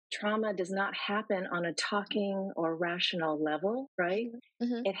trauma does not happen on a talking or rational level, right?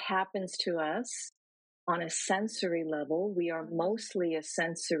 Mm-hmm. It happens to us on a sensory level. We are mostly a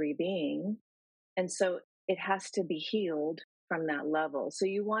sensory being. And so it has to be healed from that level. So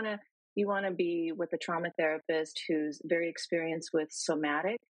you want to be with a trauma therapist who's very experienced with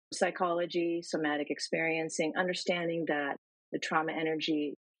somatic psychology, somatic experiencing, understanding that the trauma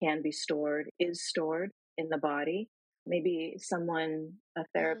energy can be stored, is stored in the body. Maybe a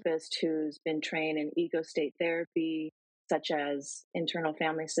therapist who's been trained in ego state therapy, such as internal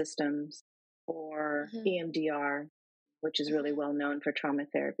family systems or EMDR, which is really well known for trauma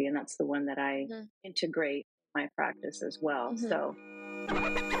therapy. And that's the one that I integrate in my practice as well. So,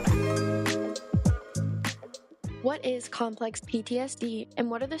 what is complex PTSD, and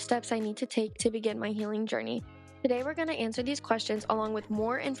what are the steps I need to take to begin my healing journey? Today, we're going to answer these questions along with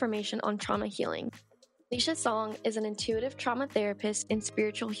more information on trauma healing. Leisha Song is an intuitive trauma therapist and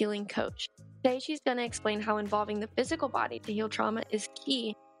spiritual healing coach. Today, she's going to explain how involving the physical body to heal trauma is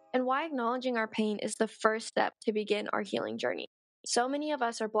key and why acknowledging our pain is the first step to begin our healing journey. So many of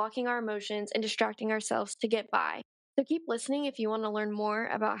us are blocking our emotions and distracting ourselves to get by. So keep listening if you want to learn more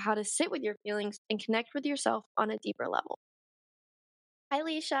about how to sit with your feelings and connect with yourself on a deeper level. Hi,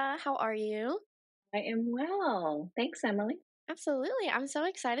 Leisha. How are you? I am well. Thanks, Emily. Absolutely. I'm so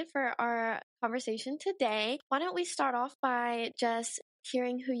excited for our conversation today. Why don't we start off by just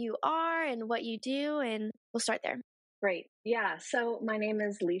hearing who you are and what you do, and we'll start there. Great. Yeah. So my name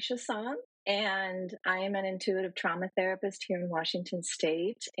is Leisha Song, and I am an intuitive trauma therapist here in Washington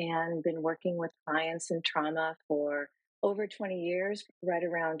State, and been working with clients in trauma for over 20 years, right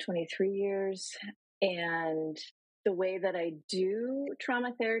around 23 years. And the way that I do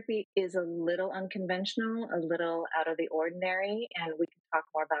trauma therapy is a little unconventional, a little out of the ordinary, and we can talk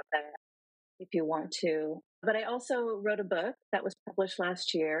more about that if you want to. But I also wrote a book that was published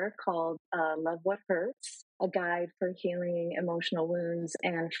last year called Love What Hurts, a guide for healing emotional wounds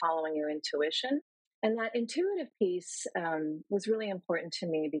and following your intuition. And that intuitive piece was really important to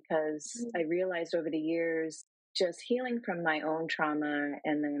me because I realized over the years, just healing from my own trauma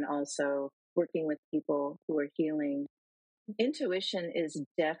and then also working with people who are healing, intuition is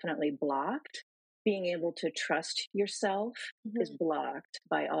definitely blocked. Being able to trust yourself is blocked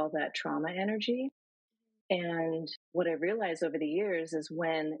by all that trauma energy. And what I realized over the years is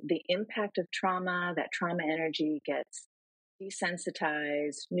when the impact of trauma, that trauma energy gets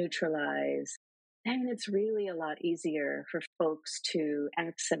desensitized, neutralized, then it's really a lot easier for folks to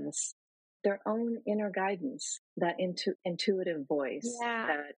access their own inner guidance, that intuitive voice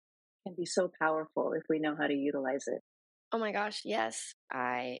that can be so powerful if we know how to utilize it. Oh my gosh, yes.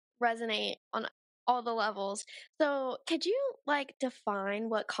 I resonate on all the levels. So, could you define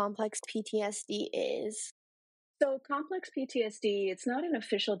what complex PTSD is? So, complex PTSD, it's not an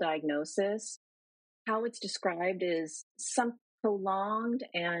official diagnosis. How it's described is some prolonged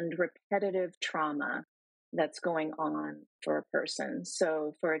and repetitive trauma that's going on for a person.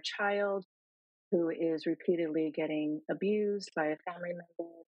 So, for a child who is repeatedly getting abused by a family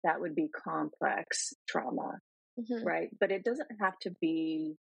member, that would be complex trauma, right? But it doesn't have to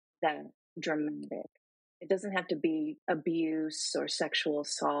be that dramatic. It doesn't have to be abuse or sexual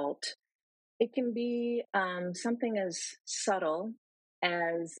assault. It can be something as subtle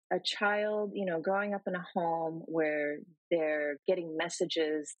as a child, growing up in a home where they're getting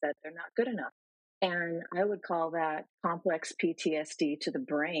messages that they're not good enough. And I would call that complex PTSD to the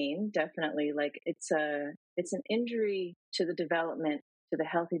brain. Definitely, like it's an injury to the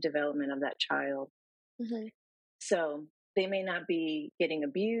healthy development of that child. So they may not be getting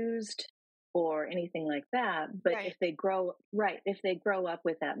abused or anything like that, but if they grow up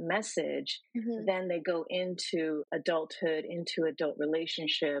with that message, then they go into adulthood, into adult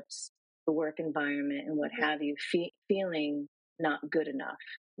relationships, the work environment, and what have you, feeling not good enough,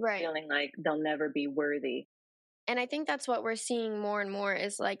 feeling like they'll never be worthy. And I think that's what we're seeing more and more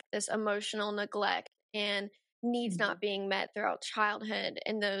is this emotional neglect and needs not being met throughout childhood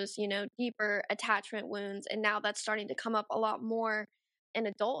and those, deeper attachment wounds. And now that's starting to come up a lot more in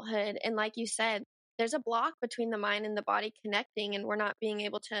adulthood. And like you said, there's a block between the mind and the body connecting, and we're not being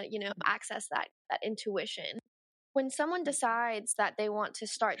able to, access that intuition. When someone decides that they want to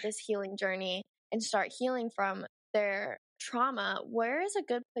start this healing journey and start healing from their trauma, where is a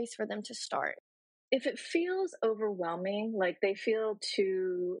good place for them to start? If it feels overwhelming, like they feel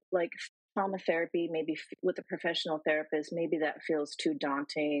too, like trauma therapy, maybe with a professional therapist, maybe that feels too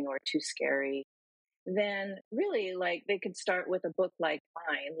daunting or too scary, then really they could start with a book like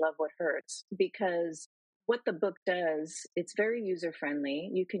mine, Love What Hurts, because what the book does, it's very user friendly.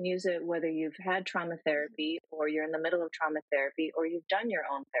 You can use it whether you've had trauma therapy or you're in the middle of trauma therapy or you've done your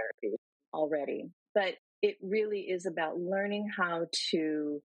own therapy already. But it really is about learning how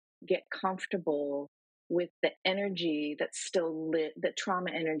to get comfortable with the energy that's still the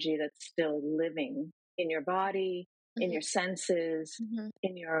trauma energy that's still living in your body, in Mhm, your senses, mhm,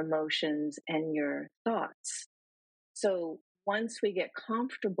 in your emotions, and your thoughts. So once we get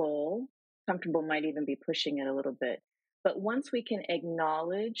comfortable, comfortable might even be pushing it a little bit, but once we can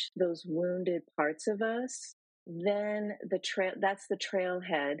acknowledge those wounded parts of us, then that's the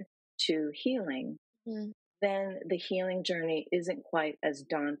trailhead to healing. mhm, Then the healing journey isn't quite as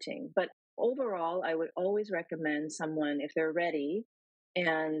daunting. But overall, I would always recommend someone, if they're ready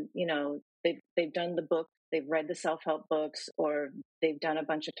and they've done the book, they've read the self-help books, or they've done a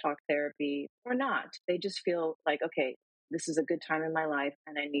bunch of talk therapy, or not, they just feel like, okay, this is a good time in my life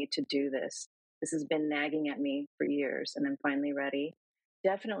and I need to do this. This has been nagging at me for years and I'm finally ready.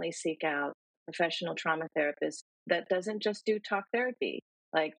 Definitely seek out a professional trauma therapist that doesn't just do talk therapy.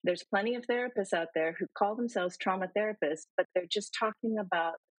 Like, there's plenty of therapists out there who call themselves trauma therapists, but they're just talking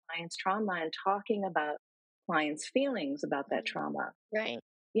about the client's trauma and talking about clients' feelings about that mhm. trauma. Right.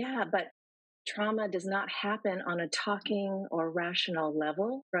 Yeah, but trauma does not happen on a talking or rational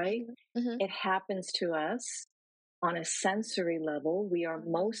level, right? Mhm, mhm, It happens to us on a sensory level. We are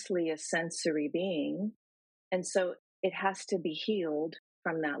mhm, mostly a sensory being. And so it has to be healed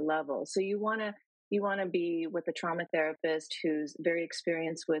from that level. So you want to be with a trauma therapist who's very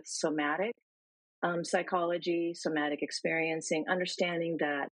experienced with somatic psychology, somatic experiencing, understanding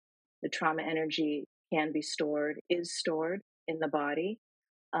that the trauma energy can be stored, is stored in the body.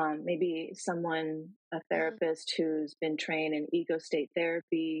 Maybe a mhm, therapist who's been trained in ego state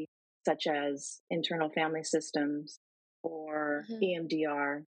therapy, such as internal family systems or mhm,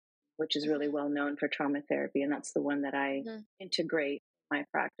 EMDR, which is really mhm, well known for trauma therapy. And that's the one that I mhm, integrate in my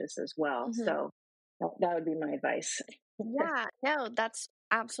practice as well. mhm. So that would be my advice. Yeah, no, that's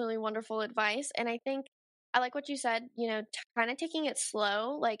absolutely wonderful advice. And I think I like what you said, kind of taking it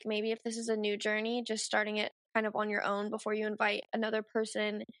slow. Like maybe if this is a new journey, just starting it kind of on your own before you invite another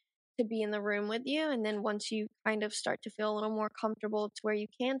person to be in the room with you. And then once you kind of start to feel a little more comfortable to where you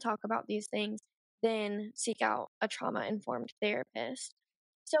can talk about these things, then seek out a trauma informed therapist.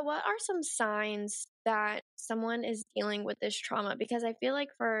 So, what are some signs that someone is dealing with this trauma? Because I feel like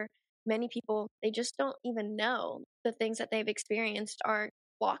for many people, they just don't even know the things that they've experienced are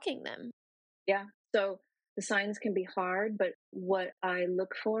blocking them. Yeah. So the signs can be hard, but what I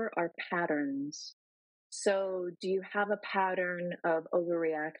look for are patterns. So, do you have a pattern of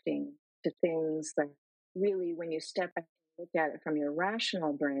overreacting to things that really, when you step back and look at it from your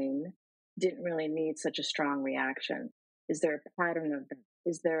rational brain, didn't really need such a strong reaction? Is there a pattern of that?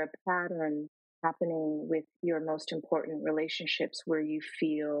 Is there a pattern happening with your most important relationships where you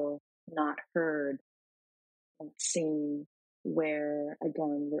feel not heard, not seen, where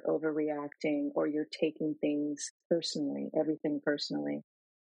again you're overreacting or you're taking things personally, everything personally?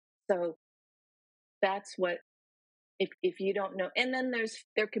 So, that's what, if you don't know. And then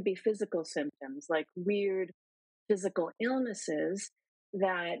there could be physical symptoms, like weird physical illnesses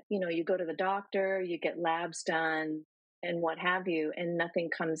that you go to the doctor, you get labs done and what have you, and nothing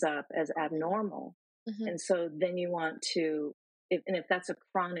comes up as Mhm, abnormal. mhm, And so then you want to, if that's a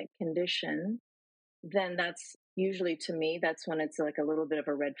chronic condition, then that's usually, to me, that's when it's like a little bit of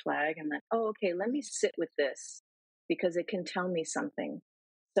a red flag. I'm like, oh, okay, let me mhm, sit with this because it can tell me something.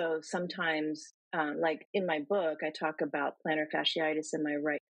 So sometimes, like in my book, I talk about plantar fasciitis in my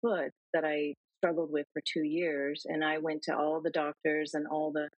right foot that I struggled with for 2 years. And I went to all the doctors and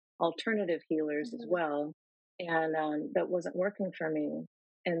all the alternative healers as mhm, well. And that wasn't working for me.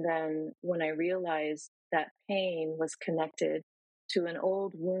 And then when I realized that pain was connected to an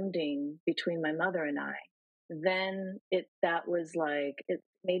old wounding between my mother and I, then that was like, it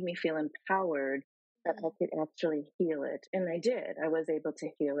made me feel empowered that I mhm, could actually heal it. And I did. I was able to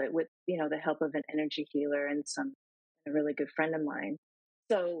heal it with, the help of an energy healer and a really good friend of mine.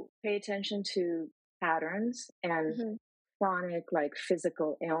 So pay attention to patterns and mhm, chronic, like,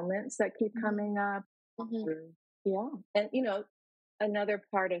 physical ailments that keep mhm, coming up. mhm, Yeah. And, another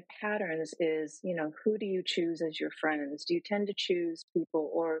part of patterns is, who do you choose as your friends? Do you tend to choose people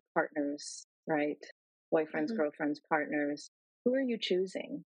or partners, right? Boyfriends, mhm, girlfriends, partners. Who are you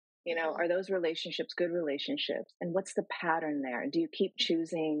choosing? mhm, Are those relationships good relationships? And what's the pattern there? Do you keep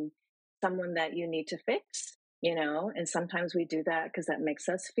choosing someone that you need to fix? And sometimes we do that because that makes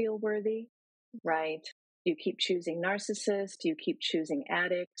us feel worthy, mhm. right? Do you keep choosing narcissists? Do you keep choosing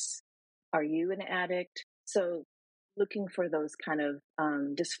addicts? Are you an addict? So looking for those kind of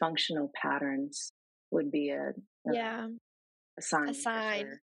dysfunctional patterns. would be Yeah. a sign for Aside.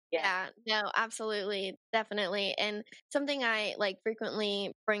 sure. Yeah. Yeah, no, absolutely, definitely. And something I like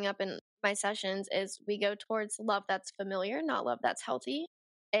frequently bring up in my sessions is we go towards love that's familiar, not love that's healthy.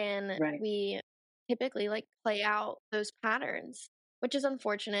 And Right. we typically like play out those patterns, which is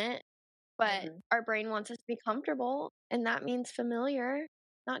unfortunate, but Hmm. our brain wants us to be comfortable, and that means familiar,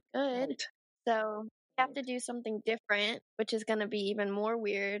 not good. Right. So we have to Right. do something different, which is going to be even more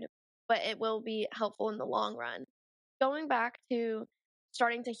weird, but it will be helpful in the long run. Going back to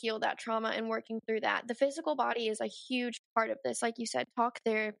starting to heal that trauma and working through that, the physical body is a huge part of this. Like you said, talk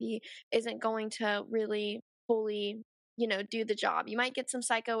therapy isn't going to really fully, do the job. You might get some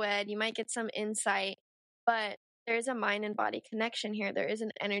psycho ed, you might get some insight, but there is a mind and body connection here. There is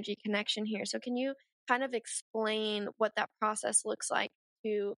an energy connection here. So, can you kind of explain what that process looks like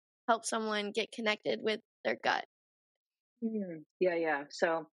to help someone get connected with their gut? Yeah, yeah.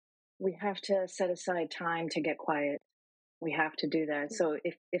 So we have to set aside time to get quiet. We have to do that. So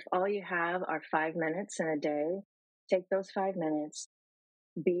if all you have are 5 minutes in a day, take those 5 minutes,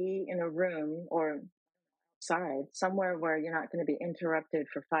 be in a room or outside, somewhere where you're not going to be interrupted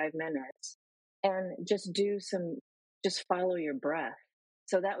for 5 minutes, and just follow your breath.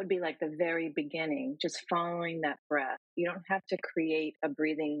 So that would be like the very beginning, just following that breath. You don't have to create a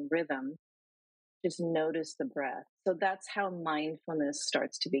breathing rhythm, just notice the breath. So that's how mindfulness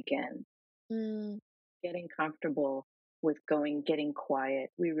starts to begin, Mm, getting comfortable with getting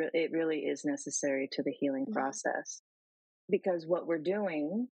quiet. It really is necessary to the healing mhm, process, because what we're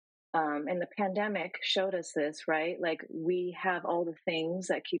doing, and the pandemic showed us this, right? Like we have all the things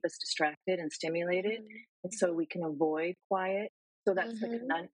that keep us distracted and stimulated, mhm, and so we can avoid quiet. So that's the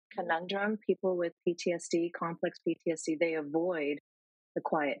mhm, conundrum. People with PTSD, complex PTSD, they avoid the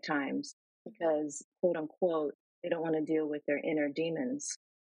quiet times because, quote unquote, they don't want to deal with their inner demons,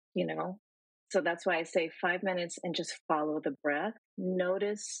 you know? So that's why I say 5 minutes and just follow the breath.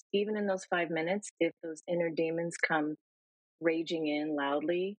 Notice, even in those 5 minutes, if those inner demons come raging in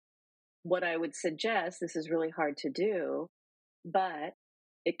loudly. What I would suggest, this is really hard to do, but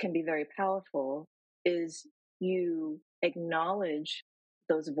it can be very powerful, is you acknowledge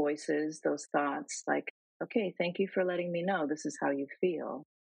those voices, those thoughts, like, okay, thank you for letting me know this is how you feel.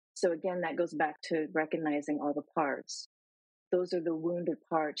 So again, that goes back to recognizing all the parts. Those are the wounded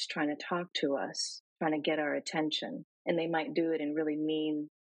parts trying to talk to us, trying to get our attention. And they might do it in really mean,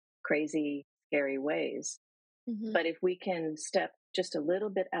 crazy, scary ways. mhm, But if we can step just a little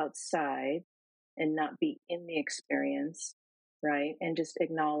bit outside and not be in the experience, right? And just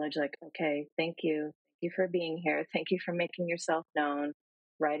acknowledge, like, okay, thank you. Thank you for being here. Thank you for making yourself known.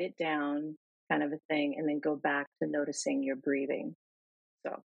 Write it down, kind of a thing. And then go back to noticing your breathing.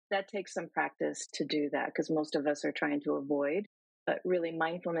 So that takes some practice to do that, because most of us are trying to avoid. But really,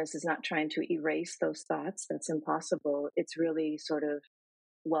 mindfulness is not trying to erase those thoughts. That's impossible. It's really sort of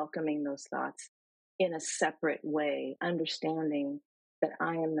welcoming those thoughts in a separate way, understanding that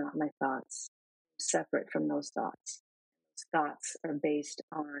I am not my thoughts, separate from those thoughts. Those thoughts are based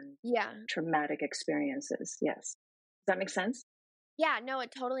on yeah. traumatic experiences. Yes. Does that make sense? Yeah, no,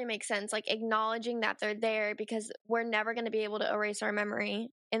 it totally makes sense. Like acknowledging that they're there because we're never going to be able to erase our memory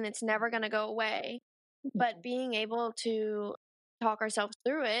and it's never going to go away. But Mhm. being able to talk ourselves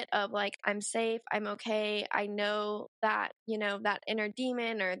through it of like, I'm safe, I'm okay, I know that, that inner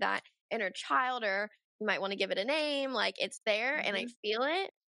demon or that inner child, or you might want to give it a name, like it's there and I Mhm. feel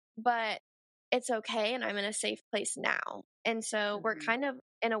it, but it's okay and I'm in a safe place now. And so we're Mhm. kind of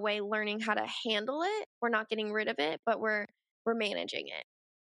in a way learning how to handle it. We're not getting rid of it, but we're managing it.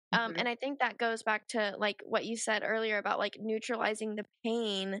 Mhm. And I think that goes back to like what you said earlier about like neutralizing the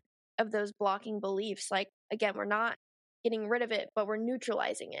pain of those blocking beliefs. Like, again, we're not getting rid of it, but we're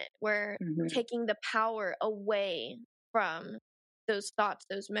neutralizing it. We're Mhm. taking the power away from those thoughts,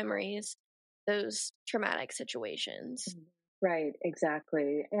 those memories, those traumatic situations. Mhm. Right,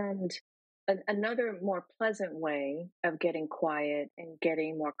 exactly. And another more pleasant way of getting quiet and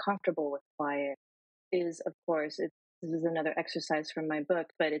getting more comfortable with quiet is, of course, this is another exercise from my book,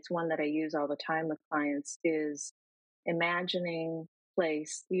 but it's one that I use all the time with clients, is imagining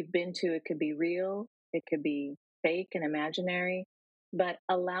place you've been to. It could be real, it could be fake and imaginary, but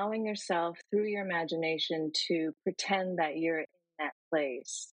allowing yourself through your imagination to pretend that you're in that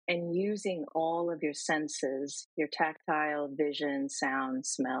place and using all of your senses, your tactile, vision, sound,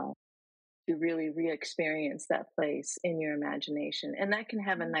 smell, to really re-experience that place in your imagination. And that can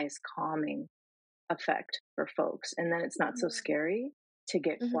have a nice calming effect for folks. And then it's not so Mhm. scary to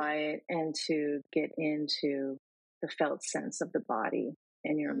get Mhm. quiet and to get into the felt sense of the body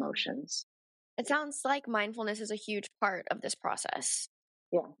and your Mhm. emotions. It sounds like mindfulness is a huge part of this process.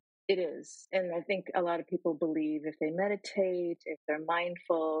 Yeah. It is. And I think a lot of people believe if they meditate, if they're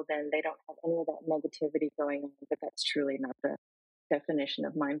mindful, then they don't have any of that negativity going on. But that's truly not the definition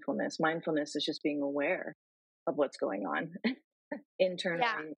of mindfulness. Mindfulness is just being aware of what's going on Yeah.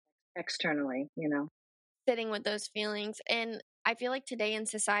 internally, externally, you know? Sitting with those feelings. And I feel like today in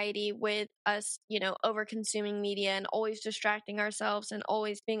society, with us, over consuming media and always distracting ourselves and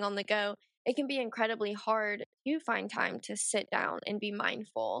always being on the go, it can be incredibly hard to find time to sit down and be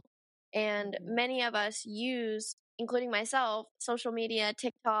mindful. And Mhm. many of us use, including myself, social media,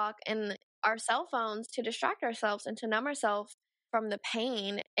 TikTok, and our cell phones to distract ourselves and to numb ourselves from the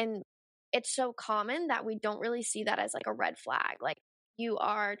pain. And it's so common that we don't really see that as like a red flag. Like, you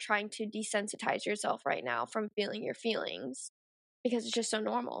are trying to desensitize yourself right now from feeling your feelings because it's just so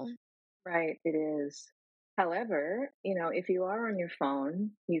normal. Right, it is. However, if you are on your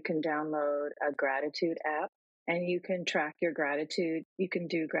phone, you can download a gratitude app and you can track your gratitude. You can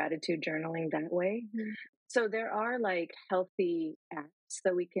do gratitude journaling that way. Mhm. So there are like healthy apps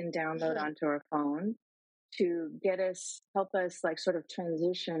that we can download Mhm. onto our phone to help us like sort of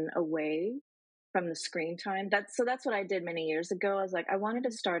transition away from the screen time. That's what I did many years ago. I was like, I wanted to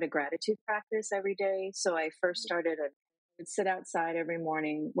Mhm. start a gratitude practice every day. So I first started I would sit outside every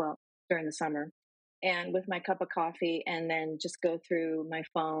morning, well, during the summer, and with my cup of coffee, and then just go through my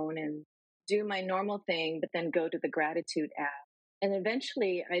phone and do my normal thing, but then go to the gratitude app. And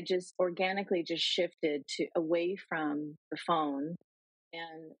eventually I just organically just shifted to away from the phone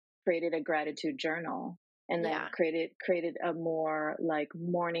and created a gratitude journal, and then Yeah. created a more like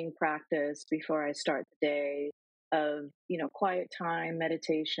morning practice before I start the day of, quiet time, Mhm.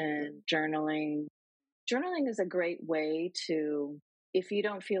 meditation, journaling. Journaling is a great way to, if you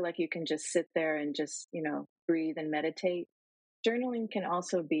don't feel like you can just sit there and just, breathe and meditate, journaling can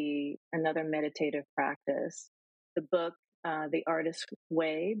also be another meditative practice. The book, The Artist's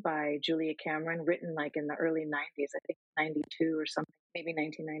Way by Julia Cameron, written like in the early 90s, I think 92 or something, maybe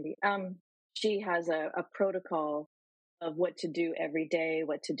 1990. She has a protocol of what to do every day,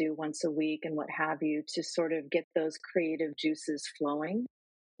 what to do once a week, and what have you to sort of get those creative juices flowing.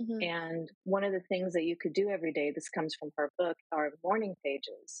 Mhm. And one of the things that you could do every day, this comes from her book, are morning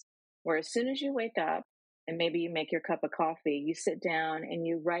pages, where as soon as you wake up and maybe you make your cup of coffee, you sit down and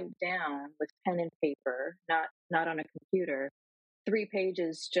you write down with pen and paper, not on a computer, 3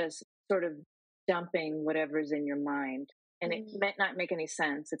 pages, just sort of dumping whatever's in your mind. And it Mhm. might not make any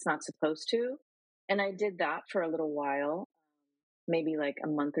sense. It's not supposed to. And I did that for a little while, maybe like a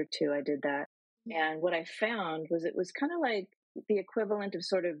month or two, I did that. Mhm. And what I found was it was kind of like the equivalent of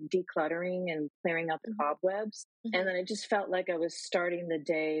sort of decluttering and clearing out the Mhm. cobwebs. And Mhm. then it just felt like I was starting the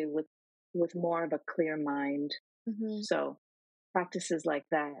day with more of a clear mind. Mhm. So practices like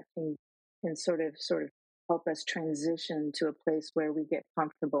that can sort of help us transition to a place where we get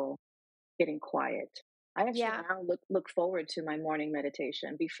comfortable getting quiet. I actually Yeah. now look forward to my morning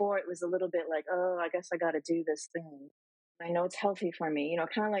meditation. Before it was a little bit like, oh, I guess I got to do this thing. I know it's healthy for me,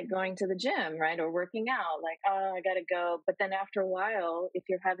 kind of like Mhm. going to the gym, right? Or working out, like, oh, I got to go. But then after a while, if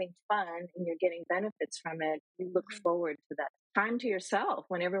you're having fun and you're getting benefits from it, you look Mhm. forward to that time to yourself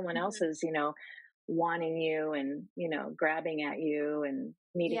when everyone else Mhm. is, wanting you and, grabbing at you and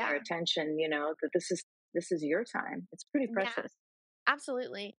needing your Yeah. attention, that this is your time. It's pretty Yeah. precious.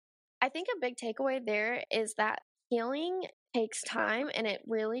 Absolutely. I think a big takeaway there is that healing takes time, and it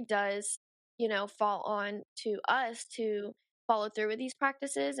really does, fall on to us to follow through with these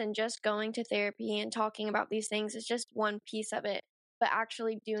practices. And just going to therapy and talking about these things is just one piece of it. But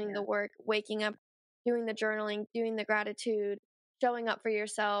actually doing the Yeah. work, waking up, doing the journaling, doing the gratitude, showing up for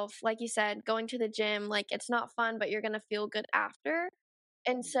yourself, like you said, going to the gym, like it's not fun, but you're going to feel good after.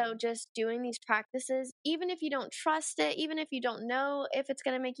 And so Mhm. just doing these practices, even if you don't trust it, even if you don't know if it's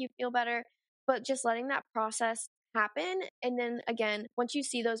going to make you feel better, but just letting that process happen. And then again, once you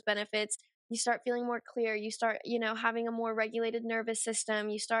see those benefits, you start feeling more clear. You start, having a more regulated nervous system.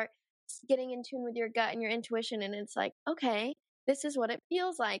 You start getting in tune with your gut and your intuition. And it's like, okay, this is what it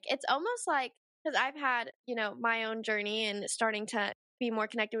feels like. It's almost like, because I've had, my own journey and starting to be more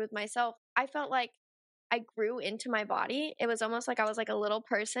connected with myself, I felt like I grew into my body. It was almost like I was like a little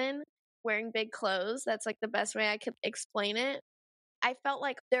person wearing big clothes. That's like the best way I could explain it. I felt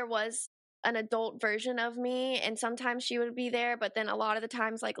like there was an adult version of me, and sometimes she would be there, but then a lot of the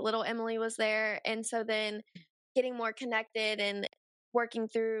times, like little Emily was there. And so then getting more connected and working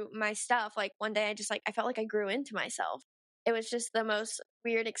through my stuff, like one day I felt like I grew into myself. It was just the most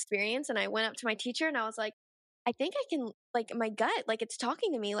weird experience. And I went up to my teacher and I was like, I think I can, like, my gut, like, it's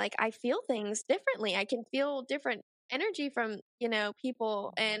talking to me. Like, I feel things differently. I can feel different energy from,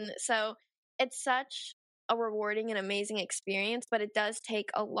 people. And so it's such a rewarding and amazing experience, but it does take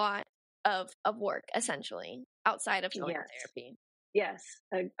a lot of work essentially outside of going to Yes. therapy. Yes,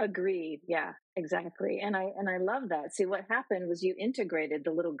 agreed. Yeah, exactly. And I love that. See, what happened was you integrated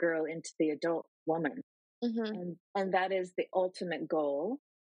the little girl into the adult woman, Mhm. and that is the ultimate goal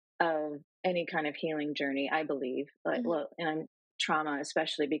of any kind of healing journey, I believe. Like, Mhm. well, and trauma,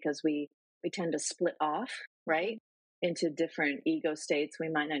 especially because we tend to split off, right, Mhm. into different ego states. We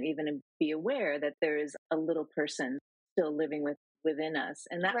might not even be aware that there is a little person still living within us,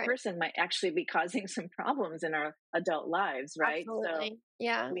 and that Right. person might actually be causing some problems in our adult lives, right? So Absolutely.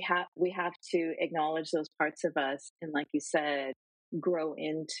 Yeah. we have to acknowledge those parts of us, and like you said, grow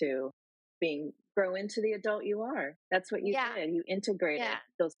into grow into the adult you are. That's what you Yeah. did. You integrated Yeah.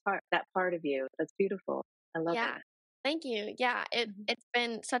 that part of you. That's beautiful. I love Yeah. it. Thank you. Yeah, Mhm. it's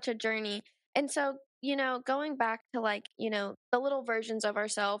been such a journey. And so, going back to like, the little versions of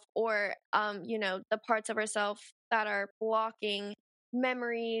ourselves or the parts of ourselves that are blocking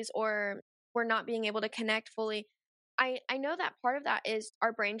memories or we're not being able to connect fully. I know that part of that is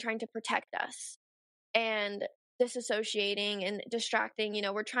our brain trying to protect us and disassociating and distracting.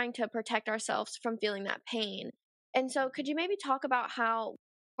 We're trying to protect ourselves from feeling that pain. And so, could you maybe talk about how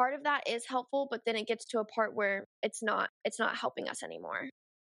part of that is helpful, but then it gets to a part where it's not helping us anymore?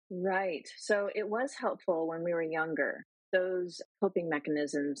 Right. So it was helpful when we were younger. Those coping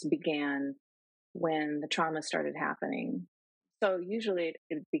mechanisms began when the trauma started happening. So usually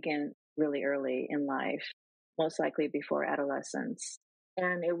it began really early in life, most likely before adolescence.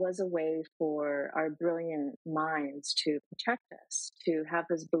 And it was a way for our brilliant minds to protect us, to have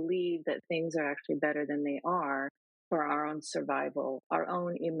us believe that things are actually better than they are for our own survival, our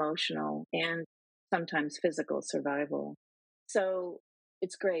own emotional and sometimes physical survival. So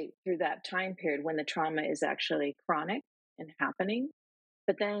it's great through that time period when the trauma is actually chronic and happening.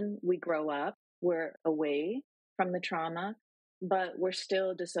 But then we grow up, we're away from the trauma, but we're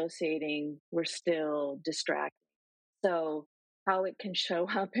still dissociating, we're still distracted. So, how it can show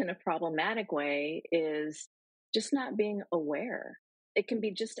up in a problematic way is just not being aware. It can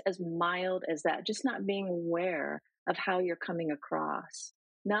be just as mild as that, just not being aware of how you're coming across,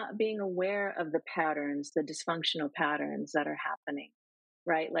 not being aware of the patterns, the dysfunctional patterns that are happening,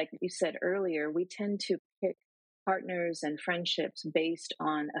 right? Like you said earlier, we tend to pick partners and friendships based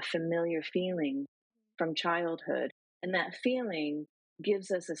on a familiar feeling from childhood. And that feeling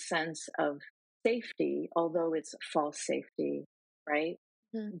gives us a sense of safety, although it's false safety, right?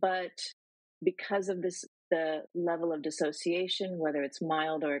 Mhm. But because of this, the level of dissociation, whether it's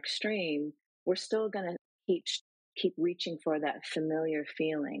mild or extreme, we're still going to keep reaching for that familiar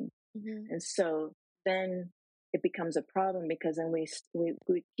feeling, Mhm. and so then it becomes a problem because then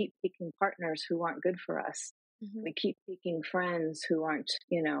we keep picking partners who aren't good for us. Mhm. We keep picking friends who aren't,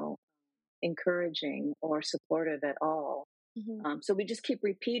 encouraging or supportive at all. Mhm. So we just keep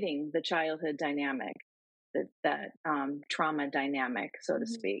repeating the childhood dynamic, that trauma dynamic, so to Mhm.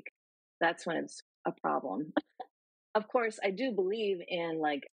 speak. That's when it's a problem. Of course, I do believe in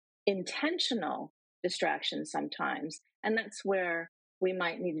like intentional distraction sometimes. And that's where we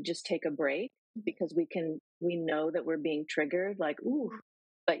might need to just take a break because we know that we're being triggered, like, ooh, Mhm.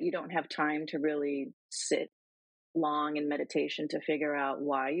 but you don't have time to really sit long in meditation to figure out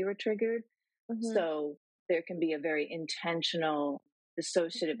why you were triggered. Mhm. So there can be a very intentional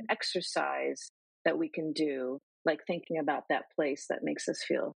dissociative Mhm. exercise that we can do, like thinking about that place that makes us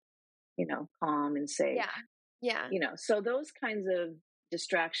feel, calm and safe. Yeah. Yeah. So those kinds of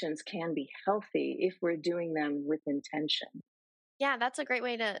distractions can be healthy if we're doing them with intention. Yeah, that's a great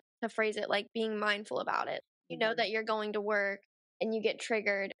way to phrase it, like being mindful about it. You know Mhm. that you're going to work and you get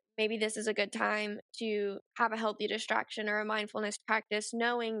triggered. Maybe this is a good time to have a healthy distraction or a mindfulness practice,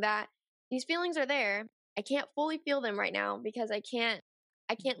 knowing that these feelings are there. I can't fully feel them right now because I can't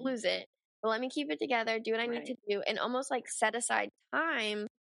Mhm. lose it. But let me keep it together, do what I need Right. to do, and almost like set aside time.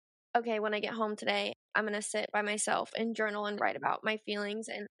 Okay, when I get home today, I'm gonna sit by myself and journal and write about my feelings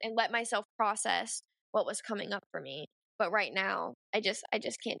and let myself process what was coming up for me. But right now, I just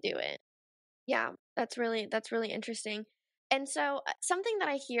can't do it. Yeah, that's really interesting. And so something that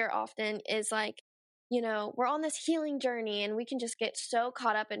I hear often is like, we're on this healing journey and we can just get so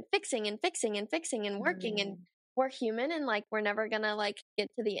caught up in fixing and fixing and fixing and working and Mhm. we're human and like we're never going to like get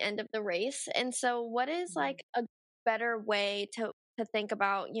to the end of the race. And so what is Mhm. like a better way to think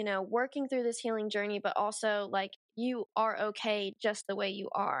about, working through this healing journey but also like you are okay just the way you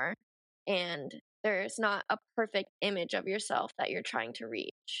are and there's not a perfect image of yourself that you're trying to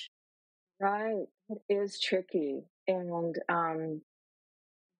reach. Right. It is tricky. And I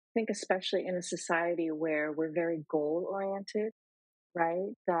think, especially in a society where we're very goal oriented,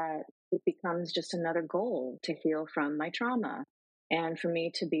 right? That it becomes just another goal to heal from my trauma and for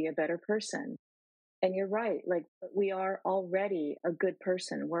me to be a better person. And you're right, like we are already a good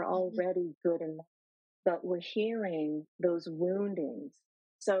person. We're Mhm. already good enough, but we're healing those woundings.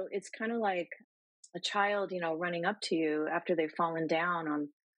 So it's kind of like a child, running up to you after they've fallen down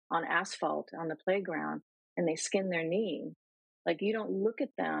on asphalt on the playground and they skin their knee. Like you don't look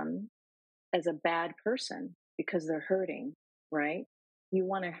at them as a bad person because they're hurting, right? You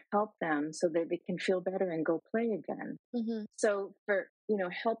want to help them so that they can feel better and go play again. Mhm. So for,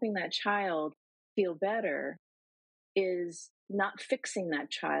 helping that child feel better is not fixing that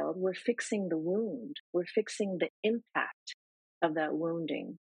child. We're fixing the wound. We're fixing the impact of that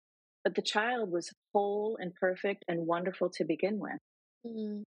wounding. But the child was whole and perfect and wonderful to begin with.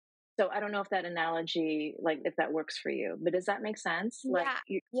 Mhm. So I don't know if that analogy, like if that works for you, but does that make sense? Like Yeah,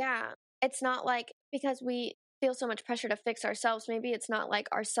 you, yeah. It's not like because we feel so much pressure to fix ourselves, maybe it's not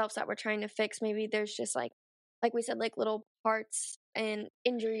like ourselves that we're trying to fix. Maybe there's just like we said, like little parts and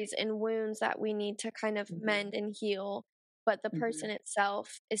injuries and wounds that we need to kind of hmm mend and heal. But the hmm person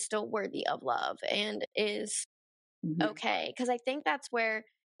itself is still worthy of love and is hmm okay. Because I think that's where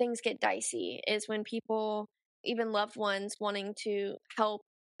things get dicey is when people, even loved ones, wanting to help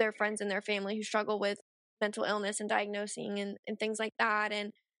their friends and their family who struggle with mental illness and diagnosing and things like that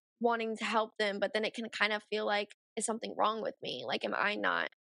and wanting to help them. But then it can kind of feel like, is something wrong with me? Like, am I not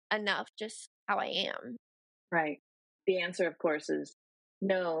enough just how I am? right. The answer, of course, is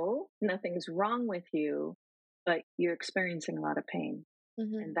no, nothing's wrong with you, but you're experiencing a lot of pain.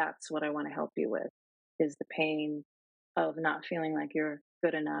 Hmm. And that's what I want to help you with is the pain of not feeling like you're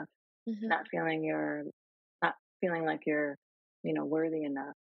good enough, Hmm. not feeling you're not feeling like you're, worthy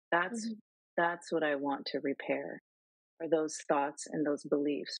enough. That's Hmm. that's what I want to repair are those thoughts and those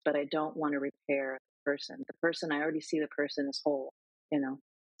beliefs, but I don't want to repair the person. The person I already see the person as whole, you know.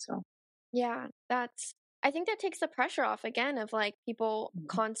 So Yeah, I think that takes the pressure off again of like people mhm.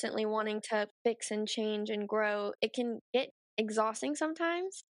 constantly wanting to fix and change and grow. It can get exhausting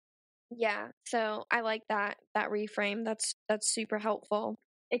sometimes. Yeah, so I like that reframe. That's super helpful.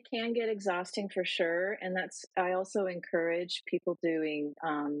 It can get exhausting for sure, and that's I also encourage people doing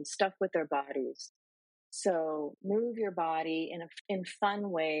stuff with their bodies. So move your body in fun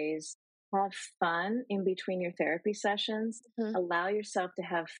ways. Have fun in between your therapy sessions. Mhm, Allow yourself to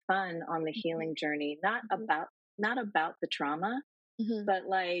have fun on the mhm, healing journey. mhm, Not about the trauma, mhm, but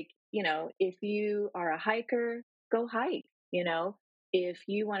like if you are a hiker, go hike. If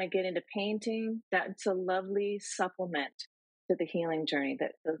you want to get into painting, that's a lovely supplement to the healing journey.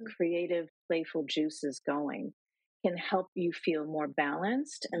 That the mhm, creative, playful juices going can help you feel more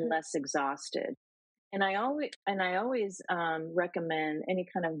balanced and mhm, less exhausted. And I always recommend any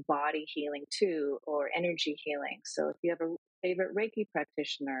kind of body healing too, or energy healing. So if you have a favorite Reiki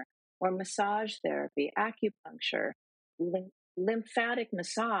practitioner, or massage therapy, acupuncture, lymphatic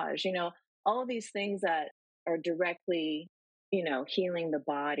massage, all these things that are directly, healing the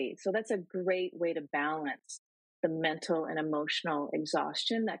body. So that's a great way to balance the mental and emotional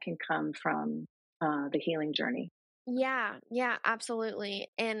exhaustion that can come from the healing journey. yeah, yeah, absolutely.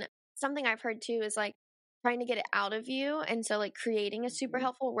 And something I've heard too is like trying to get it out of you. And so like creating is super Mhm.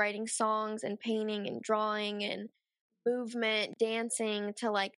 helpful, writing songs and painting and drawing and movement, dancing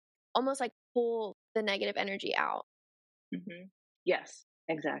to like almost like pull the negative energy out. hmm Yes,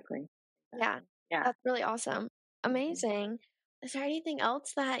 exactly. Yeah, Exactly. Yeah. that's really awesome. Mhm. Amazing. Is there anything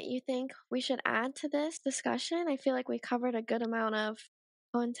else that you think we should add to this discussion? I feel like we covered a good amount of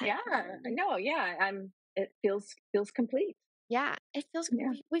content Yeah. today. No, yeah. It feels complete. Yeah, it feels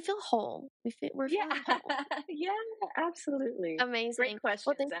Yeah. we feel whole. We're Yeah. feeling whole. Yeah, absolutely. Great Amazing. Well,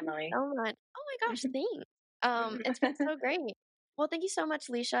 questions, thank you Emily. so much. Oh my gosh, thanks. It's been so great. Well, thank you so much,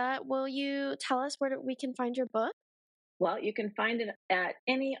 Leisha. Will you tell us where we can find your book? Well, you can find it at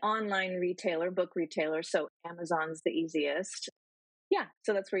any online retailer, book retailer. So Amazon's the easiest. Yeah.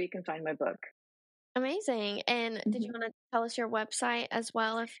 So that's where you can find my book. Amazing. And did you Mhm. want to tell us your website as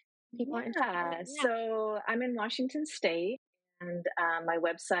well if people are interested? Yeah. Yeah. So I'm in Washington State, and my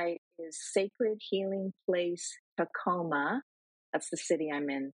website is Sacred Healing Place Tacoma. That's the city I'm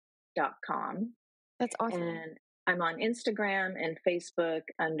in.com. That's awesome. And I'm on Instagram and Facebook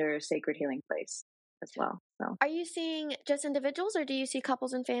under Sacred Healing Place as well. So, Are you seeing just individuals or do you see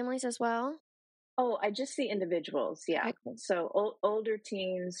couples and families as well? oh, I just see individuals. Yeah. Okay, cool. So older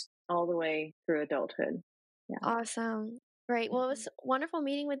teens all the way through adulthood. Yeah. Awesome. Great. Well, it Mhm. was wonderful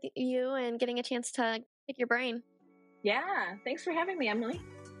meeting with you and getting a chance to pick your brain. Yeah. Thanks for having me, Emily.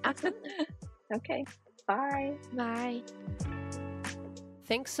 Absolutely. Okay. Bye. Bye.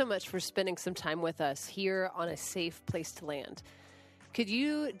 Thanks so much for spending some time with us here on A Safe Place to Land. Could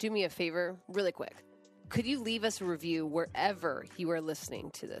you do me a favor really quick? Could you leave us a review wherever you are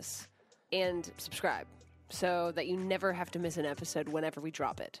listening to this and subscribe so that you never have to miss an episode whenever we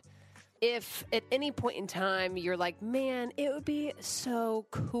drop it? If at any point in time you're like, man, it would be so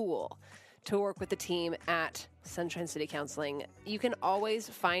cool to work with the team at Sunshine City Counseling, you can always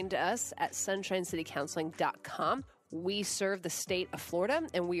find us at sunshinecitycounseling.com. We serve the state of Florida,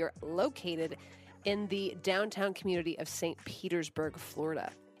 and we are located in the downtown community of St. Petersburg,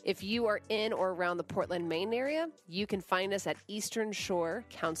 Florida. If you are in or around the Portland, Maine area, you can find us at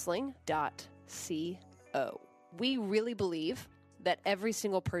easternshorecounseling.co. We really believe that every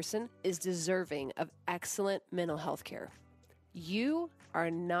single person is deserving of excellent mental health care. You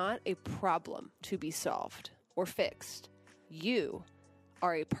are not a problem to be solved or fixed. You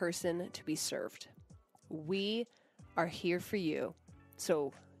are a person to be served. We are here for you,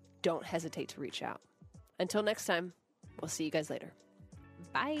 so don't hesitate to reach out. Until next time, we'll see you guys later.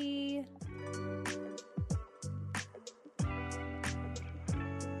 Bye.